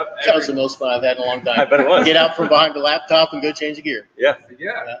 Yep. That was the most fun I've had in a long time. I bet it was. Get out from behind the laptop and go change the gear. Yeah,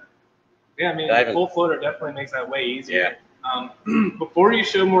 I mean, the full floater definitely makes that way easier. Before you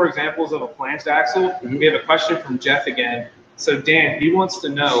show more examples of a flanged axle, we have a question from Jeff again. So Dan, he wants to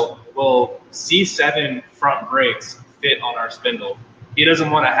know, will C7 front brakes fit on our spindle? He doesn't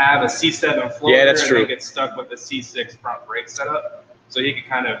want to have a C7 floater and then get stuck with a C6 front brake setup. So he can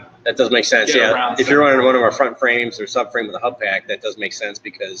kind of that does make sense. If you're running one of our front frames or subframe with a hub pack, that does make sense,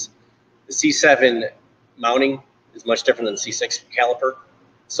 because the C7 mounting is much different than the C6 caliper.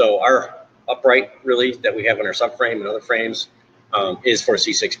 So our upright really that we have on our subframe and other frames is for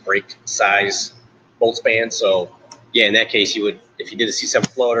C6 brake size bolt span. So in that case, you would, if you did a C7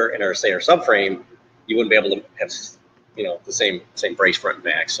 floater and our subframe, you wouldn't be able to have the same brakes front and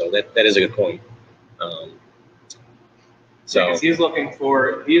back. So that is a good point. He's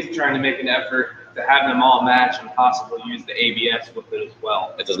trying to make an effort to have them all match and possibly use the ABS with it as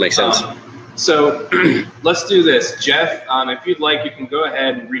well. That does make sense. So let's do this. Jeff, if you'd like, you can go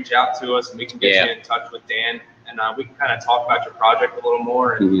ahead and reach out to us and we can get you in touch with Dan, and we can kind of talk about your project a little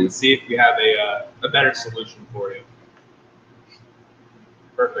more and see if we have a better solution for you.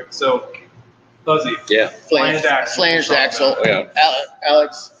 Perfect. So Fuzzy. Flanged axle. Oh, yeah.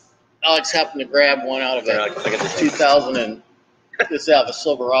 Alex happened to grab one out of a 2000 and this is out of a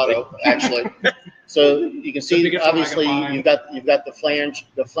Silverado actually. So you can see obviously you've got the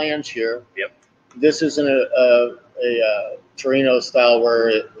flange here. Yep. This isn't a Torino style where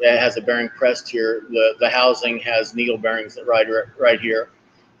it has a bearing pressed here. The housing has needle bearings that right here.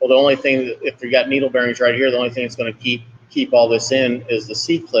 Well, the only thing if you got needle bearings right here, the only thing that's going to keep all this in is the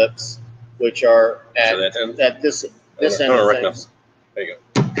C clips, which are at this end of things. There you go.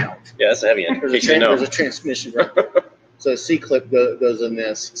 Yeah, that's a heavy end. There's a transmission right there. So C-clip goes in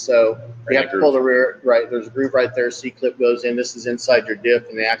this. So you have to pull the rear, right, there's a groove right there. C-clip goes in. This is inside your diff,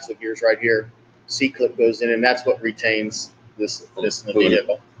 and the axle gear's right here. C-clip goes in, and that's what retains this in the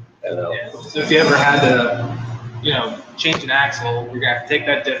vehicle. So if you ever had to, change an axle, you're going to have to take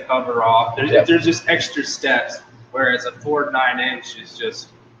that diff cover off. There's just extra steps, whereas a Ford 9-inch is just,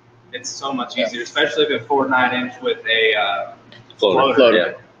 it's so much easier, especially if a Ford 9-inch with a floater.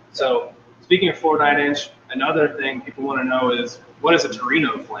 Yeah. So speaking of Ford 9-inch, another thing people want to know is, what is a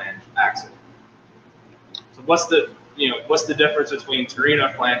Torino flange axle? So what's the difference between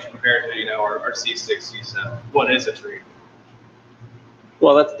Torino flange compared to our C6, C7? What is a Torino?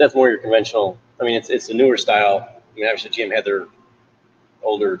 Well, that's more your conventional. I mean, it's a newer style. I mean, obviously GM had their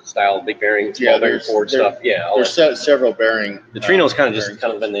older style, big bearing, small bearing Ford stuff. Yeah, there's several bearing. The Torino's kind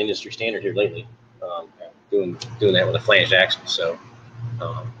of been the industry standard here lately, doing that with a flanged axle. So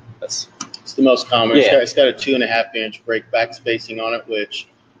it's the most common. Yeah. It's got a 2.5 inch brake back spacing on it, which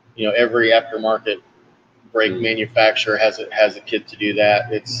every aftermarket brake manufacturer has a kit to do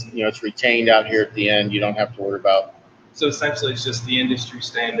that. It's retained out here at the end. You don't have to worry about. So essentially, it's just the industry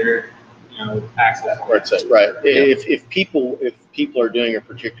standard, axle. Right. Yeah. If people are doing a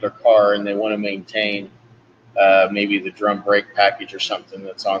particular car and they want to maintain maybe the drum brake package or something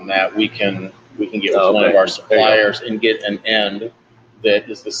that's on that, we can get with one of our suppliers and get an end that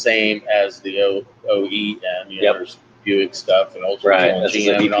is the same as the OE end. There's Buick stuff and Ultra and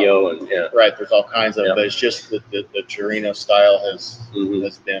GM and BPO right. There's all kinds of, but it's just that the Torino style has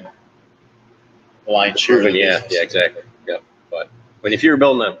been the lion's share. Yeah, exactly. Yep. But if you were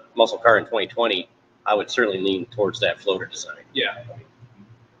building a muscle car in 2020, I would certainly lean towards that floater design. Yeah.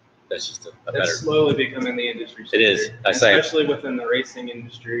 That's just a better. It's slowly becoming the industry standard. It is. Especially within the racing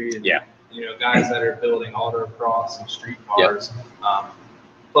industry. And, guys that are building autocross and street cars.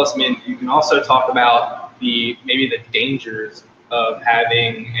 Plus, I mean, you can also talk about maybe the dangers of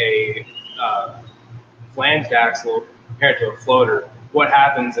having a flanged axle compared to a floater. What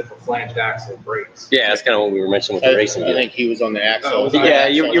happens if a flanged axle breaks? Yeah, that's kind of what we were mentioning with the racing. I think he was on the axle.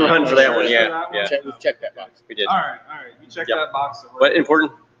 You were hunting for that one. Yeah. We've checked that box. We did. All right. You checked that box. But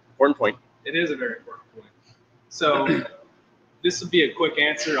important point. It is a very important point. So this would be a quick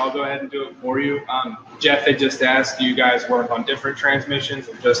answer. I'll go ahead and do it for you. Jeff had just asked, do you guys work on different transmissions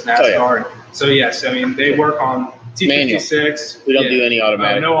or just NASCAR? So yes, I mean, they work on T56. We don't do any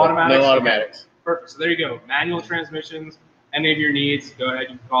automatic. No automatics? No automatics. Okay. Perfect. So there you go. Manual transmissions. Any of your needs, go ahead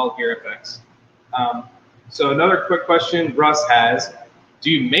and call GearFX. So another quick question Russ has, do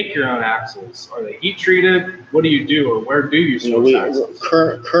you make your own axles? Are they heat treated? What do you do, or where do you source axles?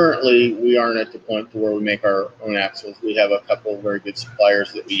 Currently, we aren't at the point to where we make our own axles. We have a couple of very good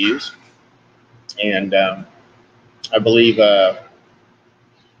suppliers that we use. And I believe, I'm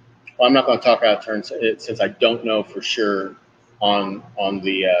not going to talk out of turn since I don't know for sure on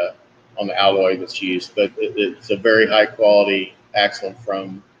the alloy that's used, but it's a very high quality axle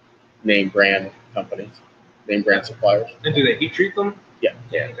from name brand companies, name brand suppliers. And do they heat treat them? Yeah.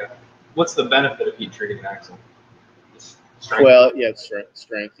 Okay. What's the benefit of heat treating an axle? Strength? Well, yeah, it's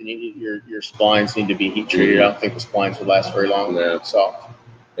strength. And your splines need to be heat treated. I don't think the splines will last very long. No. Soft.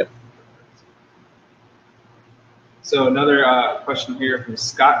 Yep. So another question here from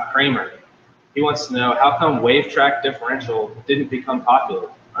Scott Kramer. He wants to know, how come wave track differential didn't become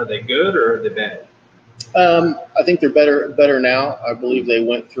popular? Are they good or are they bad? I think they're better now. I believe they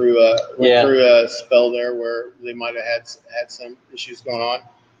went through a spell there where they might have had some issues going on,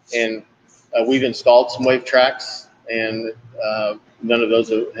 and we've installed some wave tracks, and none of those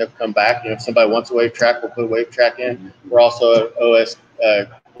have come back. If somebody wants a wave track, we'll put a wave track in. We're also an OS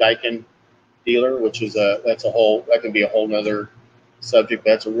Takin dealer, which is that can be a whole nother subject.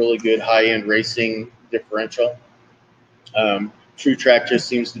 That's a really good high-end racing differential. True Track just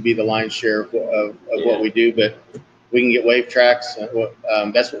seems to be the lion's share of what we do, but we can get wave tracks.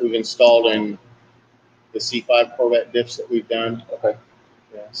 That's what we've installed in the C5 Corvette diffs that we've done. Okay.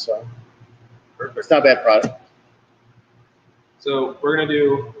 Yeah, so perfect. It's not a bad product. So we're going to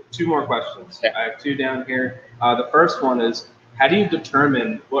do 2 more questions. Okay. I have 2 down here. The first one is, how do you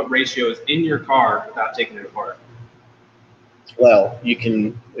determine what ratio is in your car without taking it apart? Well, you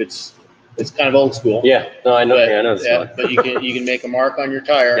can. It's kind of old school. Yeah, no, I know. I know this one. But you can make a mark on your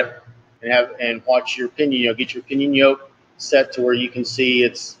tire, and watch your pinion. Get your pinion yoke set to where you can see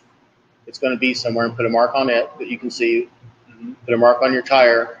it's going to be somewhere, and put a mark on it that you can see. Put a mark on your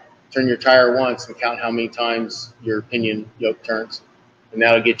tire. Turn your tire once and count how many times your pinion yoke turns, and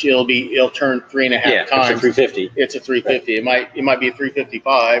that'll get you. It'll turn 3.5 times. It's a 350. It's a 350. Right. It might be a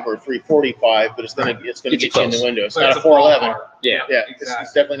 355 or 345, but it's gonna get you in the window. It's not a 411. Yeah. Exactly.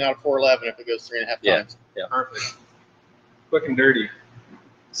 It's definitely not a 411 if it goes 3.5 times. Yeah. Perfect. Quick and dirty.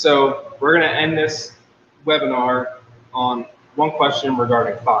 So we're going to end this webinar on one question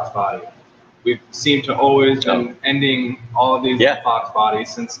regarding Fox Body. We seem to always been ending all of these with Fox Body,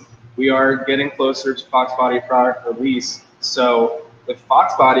 since we are getting closer to Fox Body product release. So with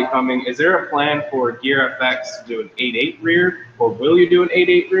Fox Body coming, is there a plan for GearFX to do an 8.8 rear, or will you do an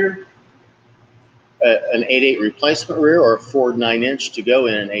 8.8 rear? An 8.8 replacement rear, or a Ford 9-inch to go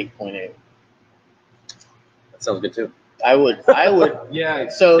in an 8.8? sounds good too. I would. Yeah.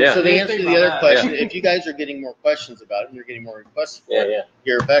 So Yeah. the answer to the other Yeah. question, if you guys are getting more questions about it, and you're getting more requests for it,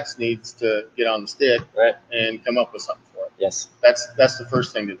 GearFX needs to get on the stick and come up with something for it. Yes. That's the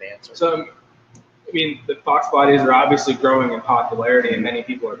first thing to the answer. So, I mean, the Fox bodies are obviously growing in popularity, and many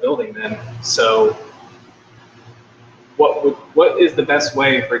people are building them. So, what is the best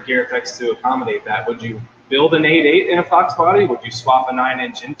way for GearFX to accommodate that? Would you build an 8.8 in a Fox body? Would you swap a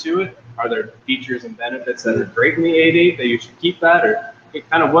 9-inch into it? Are there features and benefits that are great in the 8.8 that you should keep that, or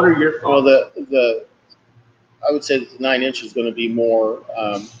kind of what are your thoughts? Well, I would say that the 9-inch is going to be more.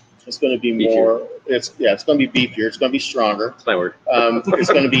 It's going to be more. It's going to be beefier. It's going to be stronger. That's my word. It's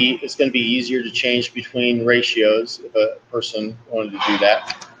going to be easier to change between ratios if a person wanted to do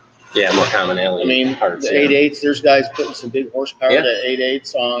that. Yeah, more commonality. I mean, the 8.8s. There's guys putting some big horsepower to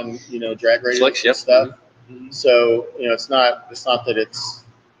 8.8s on drag radius and stuff. Mhm. So it's not that it's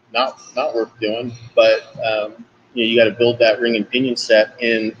not worth doing, but you got to build that ring and pinion set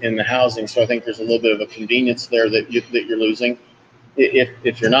in the housing. So I think there's a little bit of a convenience there that you're losing.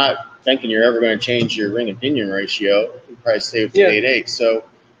 If you're not thinking you're ever going to change your ring and pinion ratio, you probably stay with the 8.8. So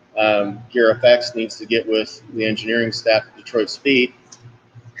GearFX needs to get with the engineering staff at Detroit Speed.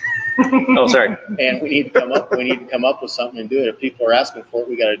 Oh, sorry. And we need to come up with something and do it. If people are asking for it,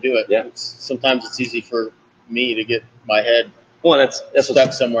 we got to do it. Yeah. Sometimes it's easy for me to get my head That's stuck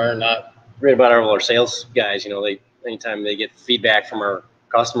what's somewhere and not. great about our sales guys. Anytime they get feedback from our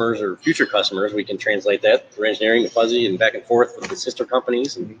customers or future customers, we can translate that through engineering to fuzzy and back and forth with the sister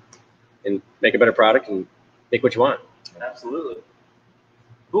companies and make a better product and make what you want. Absolutely.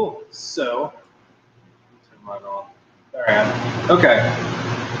 Cool. So, turn mine on. All right. Okay.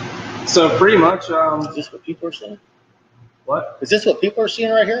 So pretty much, Is this what people are saying? what? Is this what people are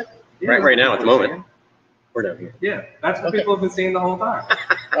seeing right here? Yeah, Right now at the what we're moment. We're down here. seeing. Yeah, that's what Okay. people have been seeing the whole time.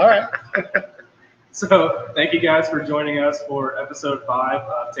 All right. So thank you guys for joining us for episode 5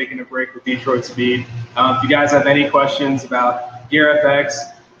 of Taking a Break with Detroit Speed. If you guys have any questions about GearFX,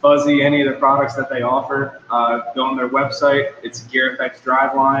 Fuzzy, any of the products that they offer, go on their website. It's GearFX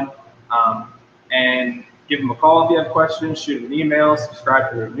Driveline. And give them a call if you have questions, shoot them an email, subscribe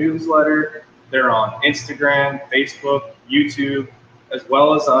to their newsletter. They're on Instagram, Facebook, YouTube, as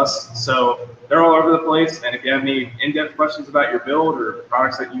well as us. So they're all over the place. And if you have any in-depth questions about your build or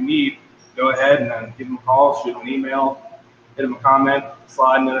products that you need, go ahead and give them a call, shoot them an email, hit them a comment,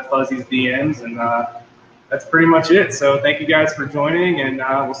 slide into Fuzzy's DMs, and that's pretty much it. So thank you guys for joining, and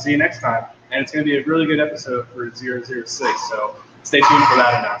we'll see you next time. And it's going to be a really good episode for 006, so stay tuned for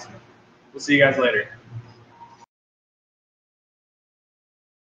that announcement. We'll see you guys later.